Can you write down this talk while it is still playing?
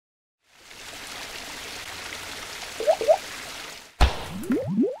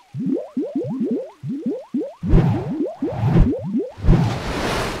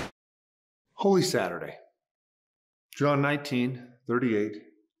Holy Saturday, John 19:38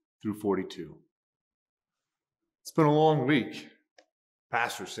 through 42. It's been a long week.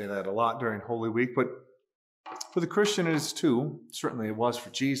 Pastors say that a lot during Holy Week, but for the Christian it is too. Certainly it was for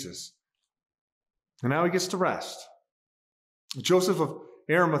Jesus. And now he gets to rest. Joseph of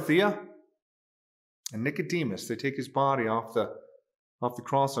Arimathea and Nicodemus, they take his body off the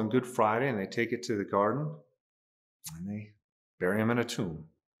cross on Good Friday and they take it to the garden and they bury him in a tomb.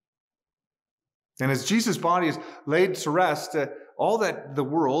 And as Jesus' body is laid to rest, all that the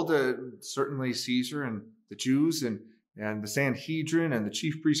world, certainly Caesar and the Jews and the Sanhedrin and the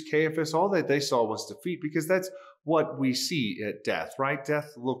chief priest Caiaphas, all that they saw was defeat, because that's what we see at death, right?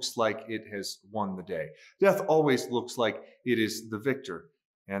 Death looks like it has won the day. Death always looks like it is the victor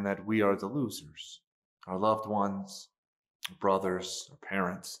and that we are the losers. Our loved ones, our brothers, our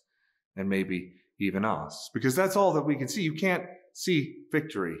parents, and maybe even us, because that's all that we can see. You can't see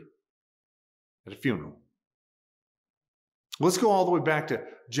victory at a funeral. Let's go all the way back to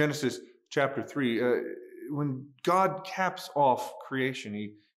Genesis chapter 3. When God caps off creation,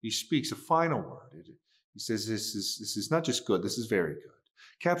 he speaks a final word. He says, this is not just good, this is very good.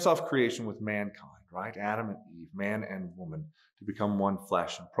 Caps off creation with mankind, right? Adam and Eve, man and woman, to become one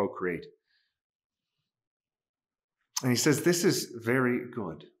flesh and procreate. And he says, this is very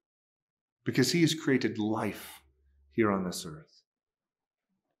good, because he has created life here on this earth.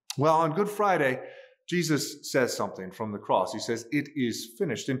 Well, on Good Friday, Jesus says something from the cross. He says, it is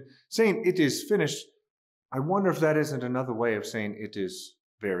finished. And saying it is finished, I wonder if that isn't another way of saying it is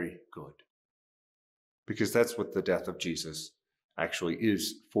very good. Because that's what the death of Jesus actually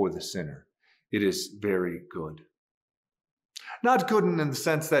is for the sinner. It is very good. Not good in the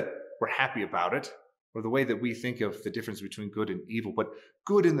sense that we're happy about it, or the way that we think of the difference between good and evil, but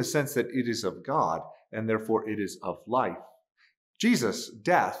good in the sense that it is of God, and therefore it is of life. Jesus'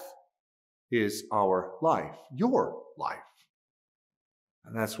 death is our life, your life.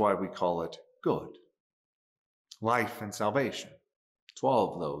 And that's why we call it good. Life and salvation to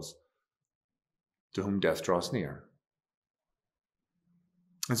all of those to whom death draws near.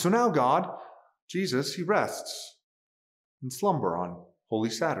 And so now God, Jesus, he rests in slumber on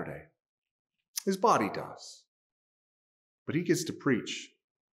Holy Saturday. His body does. But he gets to preach.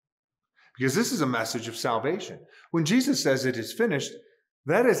 Because this is a message of salvation. When Jesus says it is finished,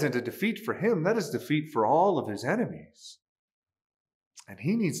 that isn't a defeat for him. That is defeat for all of his enemies. And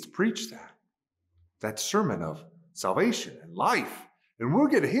he needs to preach that sermon of salvation and life. And we're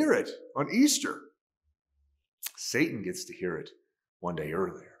going to hear it on Easter. Satan gets to hear it one day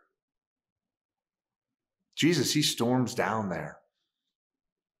earlier. Jesus, he storms down there.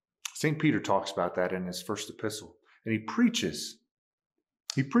 St. Peter talks about that in his first epistle. And he preaches.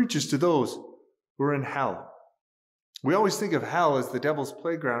 He preaches to those who are in hell. We always think of hell as the devil's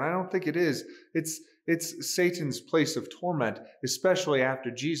playground. I don't think it is. It's Satan's place of torment, especially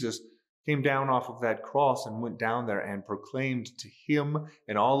after Jesus came down off of that cross and went down there and proclaimed to him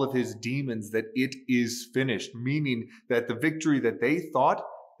and all of his demons that it is finished, meaning that the victory that they thought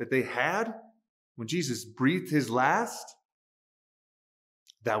that they had when Jesus breathed his last,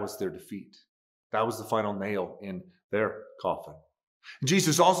 that was their defeat. That was the final nail in their coffin.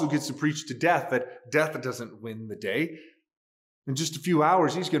 Jesus also gets to preach to death that death doesn't win the day. In just a few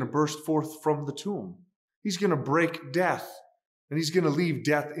hours, he's going to burst forth from the tomb. He's going to break death, and he's going to leave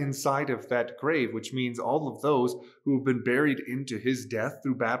death inside of that grave, which means all of those who have been buried into his death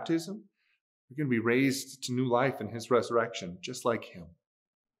through baptism are going to be raised to new life in his resurrection, just like him.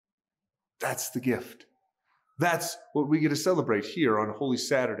 That's the gift. That's what we get to celebrate here on Holy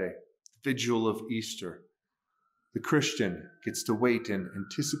Saturday, Vigil of Easter. The Christian gets to wait in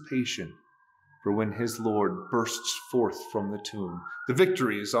anticipation for when his Lord bursts forth from the tomb. The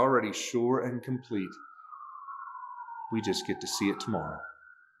victory is already sure and complete. We just get to see it tomorrow.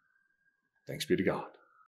 Thanks be to God.